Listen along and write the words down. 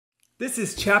This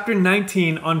is Chapter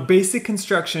 19 on basic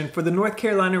construction for the North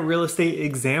Carolina Real Estate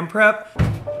Exam Prep.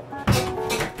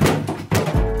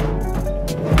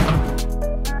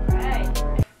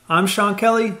 I'm Sean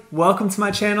Kelly. Welcome to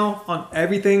my channel on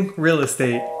everything real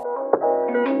estate.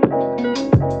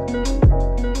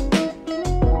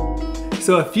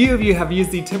 So a few of you have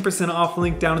used the 10% off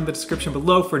link down in the description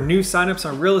below for new signups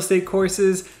on real estate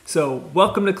courses. So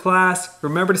welcome to class.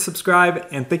 Remember to subscribe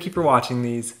and thank you for watching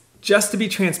these. Just to be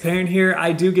transparent here,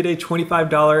 I do get a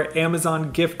 $25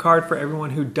 Amazon gift card for everyone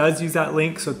who does use that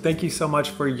link, so thank you so much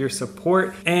for your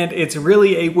support. And it's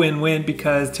really a win-win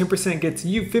because 10% gets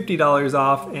you $50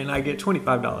 off and I get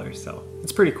 $25, so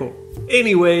it's pretty cool.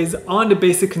 Anyways, on to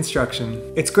basic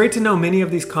construction. It's great to know many of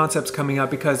these concepts coming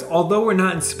up because although we're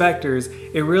not inspectors,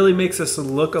 it really makes us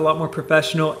look a lot more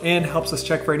professional and helps us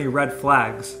check for any red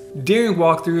flags. During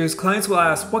walkthroughs, clients will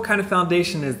ask, what kind of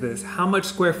foundation is this? How much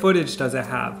square footage does it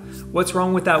have? What's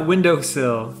wrong with that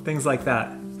windowsill? Things like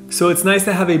that. So it's nice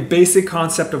to have a basic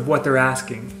concept of what they're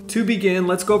asking. To begin,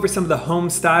 let's go over some of the home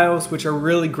styles which are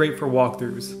really great for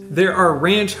walkthroughs. There are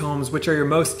ranch homes, which are your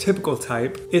most typical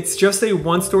type. It's just a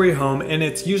one-story home and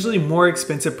it's usually more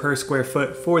expensive per square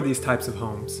foot for these types of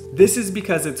homes. This is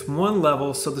because it's one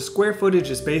level, so the square footage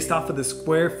is based off of the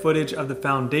square footage of the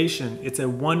foundation. It's a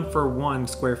 1-for-1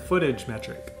 square footage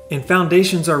metric. And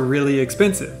foundations are really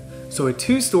expensive. So a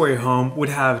two-story home would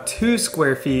have 2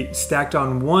 square feet stacked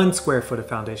on 1 square foot of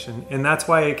foundation, and that's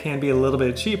why it can be a little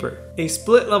bit cheaper. A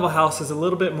split level house is a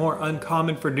little bit more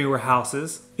uncommon for newer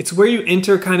houses. It's where you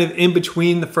enter kind of in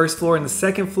between the first floor and the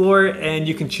second floor, and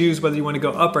you can choose whether you want to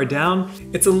go up or down.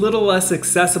 It's a little less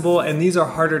accessible, and these are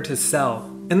harder to sell.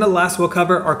 And the last we'll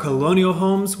cover are colonial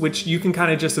homes, which you can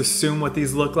kind of just assume what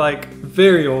these look like.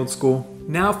 Very old school.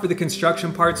 Now for the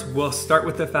construction parts, we'll start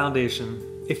with the foundation.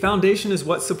 A foundation is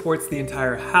what supports the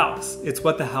entire house. It's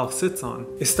what the house sits on.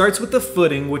 It starts with the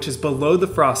footing, which is below the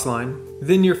frost line.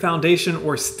 Then your foundation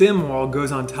or stem wall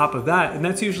goes on top of that, and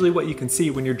that's usually what you can see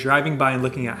when you're driving by and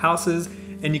looking at houses,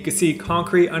 and you can see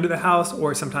concrete under the house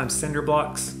or sometimes cinder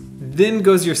blocks. Then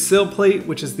goes your sill plate,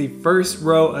 which is the first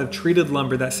row of treated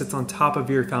lumber that sits on top of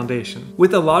your foundation.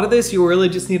 With a lot of this, you really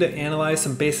just need to analyze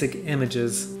some basic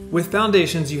images. With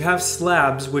foundations, you have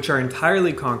slabs, which are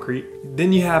entirely concrete.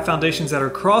 Then you have foundations that are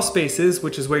crawl spaces,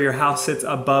 which is where your house sits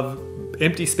above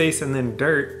empty space and then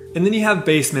dirt. And then you have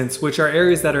basements, which are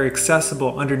areas that are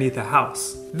accessible underneath a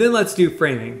house. Then let's do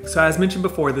framing. So as mentioned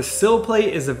before, the sill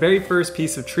plate is the very first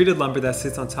piece of treated lumber that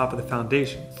sits on top of the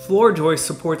foundation. Floor joist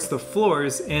supports the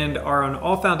floors and are on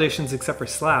all foundations except for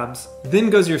slabs. Then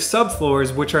goes your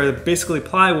subfloors, which are basically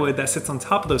plywood that sits on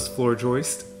top of those floor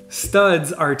joists.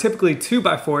 Studs are typically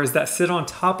 2x4s that sit on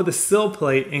top of the sill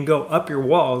plate and go up your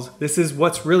walls. This is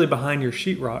what's really behind your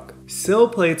sheetrock. Sill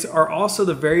plates are also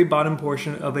the very bottom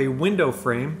portion of a window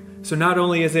frame. So not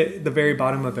only is it the very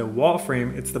bottom of a wall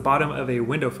frame, it's the bottom of a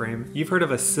window frame. You've heard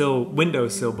of a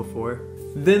windowsill before.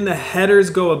 Then the headers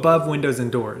go above windows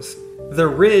and doors. The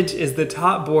ridge is the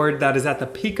top board that is at the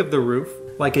peak of the roof,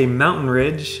 like a mountain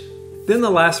ridge. Then the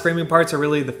last framing parts are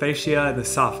really the fascia and the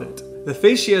soffit. The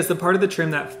fascia is the part of the trim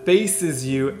that faces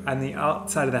you on the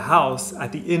outside of the house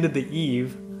at the end of the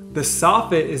eave. The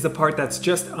soffit is the part that's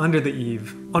just under the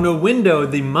eave. On a window,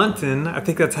 the muntin, I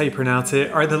think that's how you pronounce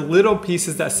it, are the little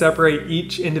pieces that separate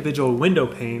each individual window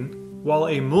pane. While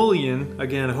a mullion,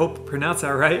 again, I hope I pronounced that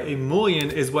right, a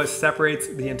mullion is what separates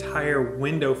the entire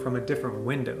window from a different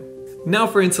window. Now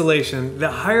for insulation, the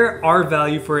higher R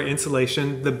value for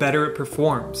insulation, the better it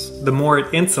performs, the more it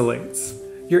insulates.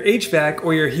 Your HVAC,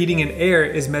 or your heating and air,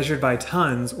 is measured by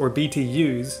tons, or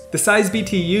BTUs. The size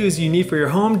BTUs you need for your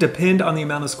home depend on the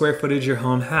amount of square footage your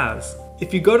home has.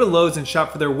 If you go to Lowe's and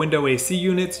shop for their window AC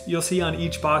units, you'll see on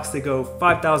each box they go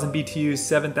 5,000 BTUs,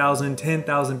 7,000,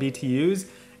 10,000 BTUs,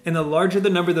 and the larger the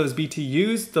number of those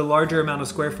BTUs, the larger amount of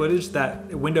square footage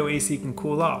that window AC can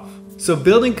cool off. So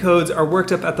building codes are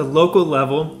worked up at the local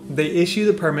level, they issue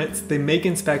the permits, they make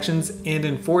inspections, and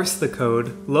enforce the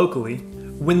code locally.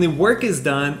 When the work is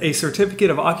done, a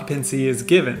certificate of occupancy is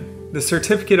given. The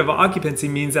certificate of occupancy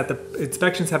means that the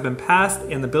inspections have been passed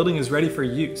and the building is ready for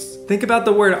use. Think about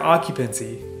the word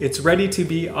occupancy. It's ready to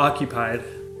be occupied.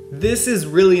 This is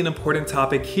really an important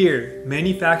topic here,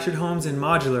 manufactured homes and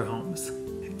modular homes.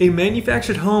 A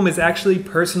manufactured home is actually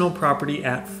personal property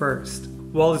at first.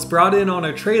 While it's brought in on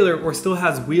a trailer or still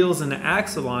has wheels and an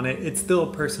axle on it, it's still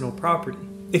personal property.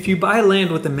 If you buy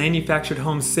land with a manufactured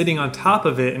home sitting on top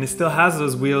of it and it still has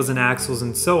those wheels and axles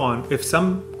and so on, if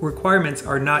some requirements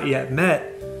are not yet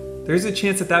met, there's a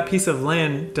chance that that piece of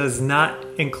land does not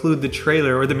include the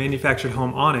trailer or the manufactured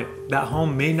home on it. That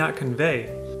home may not convey.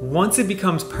 Once it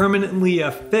becomes permanently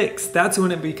affixed, that's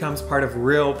when it becomes part of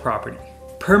real property.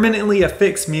 Permanently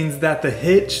affixed means that the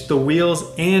hitch, the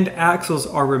wheels, and axles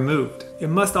are removed. It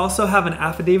must also have an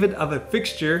affidavit of a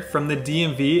fixture from the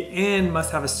DMV and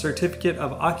must have a certificate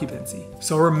of occupancy.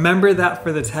 So remember that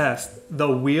for the test. The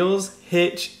wheels,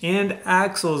 hitch, and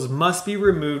axles must be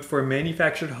removed for a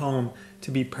manufactured home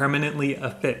to be permanently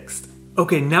affixed.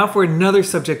 Okay, now for another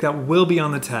subject that will be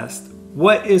on the test.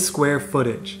 What is square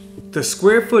footage? The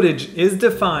square footage is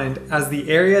defined as the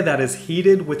area that is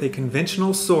heated with a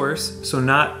conventional source, so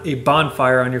not a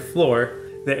bonfire on your floor.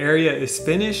 The area is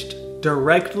finished,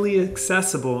 directly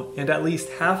accessible, and at least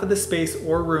half of the space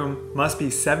or room must be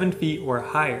 7 feet or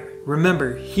higher.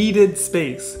 Remember, heated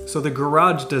space, so the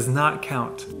garage does not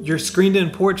count. Your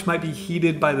screened-in porch might be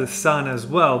heated by the sun as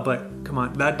well, but come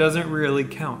on, that doesn't really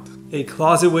count. A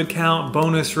closet would count,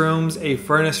 bonus rooms, a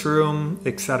furnace room,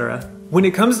 etc. When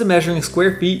it comes to measuring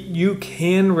square feet, you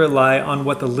can rely on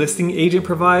what the listing agent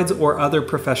provides or other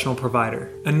professional provider.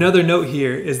 Another note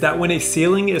here is that when a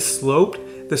ceiling is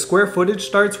sloped, the square footage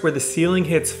starts where the ceiling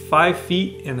hits 5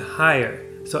 feet and higher.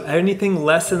 So anything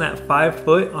less than that 5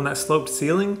 foot on that sloped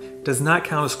ceiling does not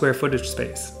count as square footage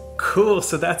space. Cool,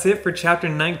 so that's it for chapter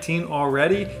 19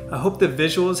 already. I hope the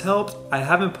visuals helped. I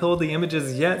haven't pulled the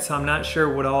images yet, so I'm not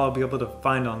sure what all I'll be able to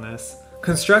find on this.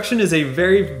 Construction is a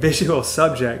very visual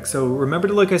subject, so remember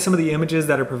to look at some of the images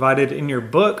that are provided in your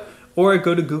book, or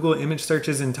go to Google image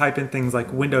searches and type in things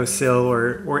like windowsill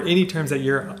or any terms that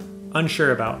you're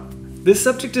unsure about. This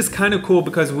subject is kind of cool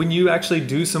because when you actually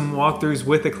do some walkthroughs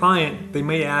with a client, they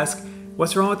may ask,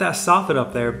 what's wrong with that soffit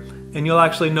up there? And you'll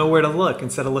actually know where to look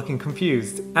instead of looking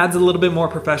confused. Adds a little bit more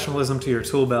professionalism to your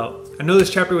tool belt. I know this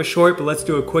chapter was short, but let's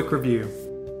do a quick review.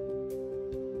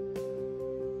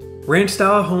 Ranch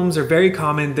style homes are very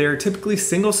common. They are typically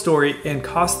single story and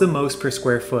cost the most per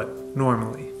square foot,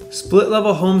 normally. Split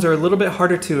level homes are a little bit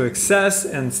harder to access,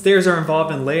 and stairs are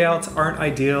involved and layouts aren't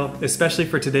ideal, especially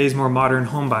for today's more modern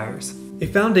home buyers. A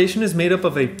foundation is made up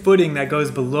of a footing that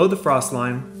goes below the frost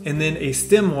line, and then a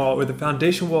stem wall where the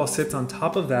foundation wall sits on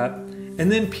top of that, and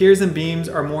then piers and beams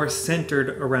are more centered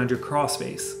around your crawl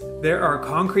space. There are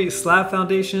concrete slab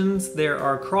foundations, there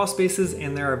are crawl spaces,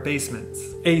 and there are basements.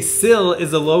 A sill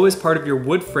is the lowest part of your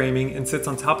wood framing and sits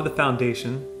on top of the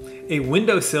foundation. A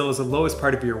windowsill is the lowest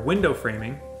part of your window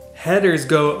framing. Headers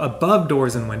go above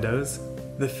doors and windows.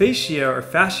 The fascia or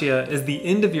fascia is the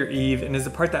end of your eave and is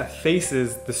the part that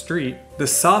faces the street. The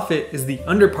soffit is the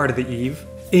under part of the eave.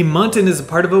 A muntin is a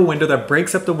part of a window that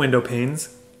breaks up the window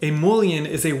panes. A mullion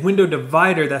is a window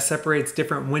divider that separates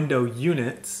different window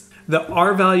units. The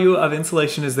R value of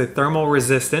insulation is the thermal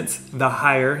resistance. The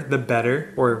higher, the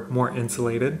better, or more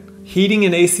insulated. Heating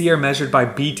and AC are measured by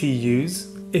BTUs.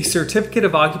 A certificate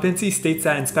of occupancy states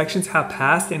that inspections have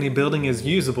passed and a building is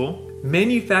usable.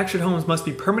 Manufactured homes must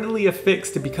be permanently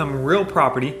affixed to become real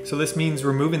property, so this means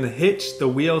removing the hitch, the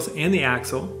wheels, and the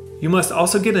axle. You must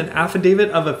also get an affidavit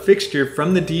of a fixture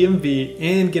from the DMV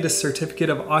and get a certificate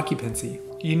of occupancy.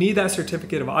 You need that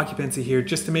certificate of occupancy here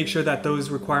just to make sure that those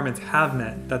requirements have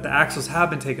met, that the axles have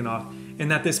been taken off, and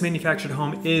that this manufactured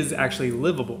home is actually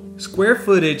livable. Square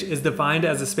footage is defined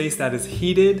as a space that is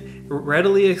heated,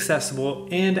 readily accessible,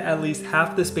 and at least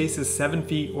half the space is 7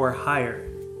 feet or higher.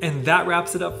 And that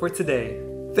wraps it up for today.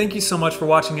 Thank you so much for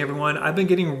watching, everyone. I've been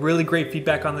getting really great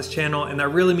feedback on this channel, and that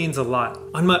really means a lot.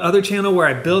 On my other channel where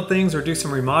I build things or do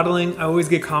some remodeling, I always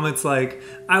get comments like,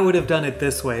 I would have done it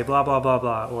this way, blah, blah, blah,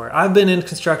 blah, or I've been in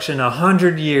construction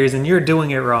 100 years and you're doing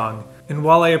it wrong. And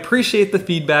while I appreciate the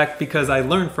feedback because I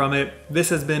learned from it, this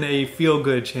has been a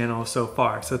feel-good channel so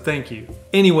far, so thank you.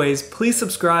 Anyways, please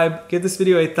subscribe, give this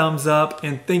video a thumbs up,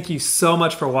 and thank you so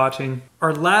much for watching.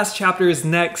 Our last chapter is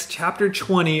next, chapter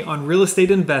 20 on real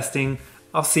estate investing.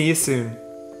 I'll see you soon.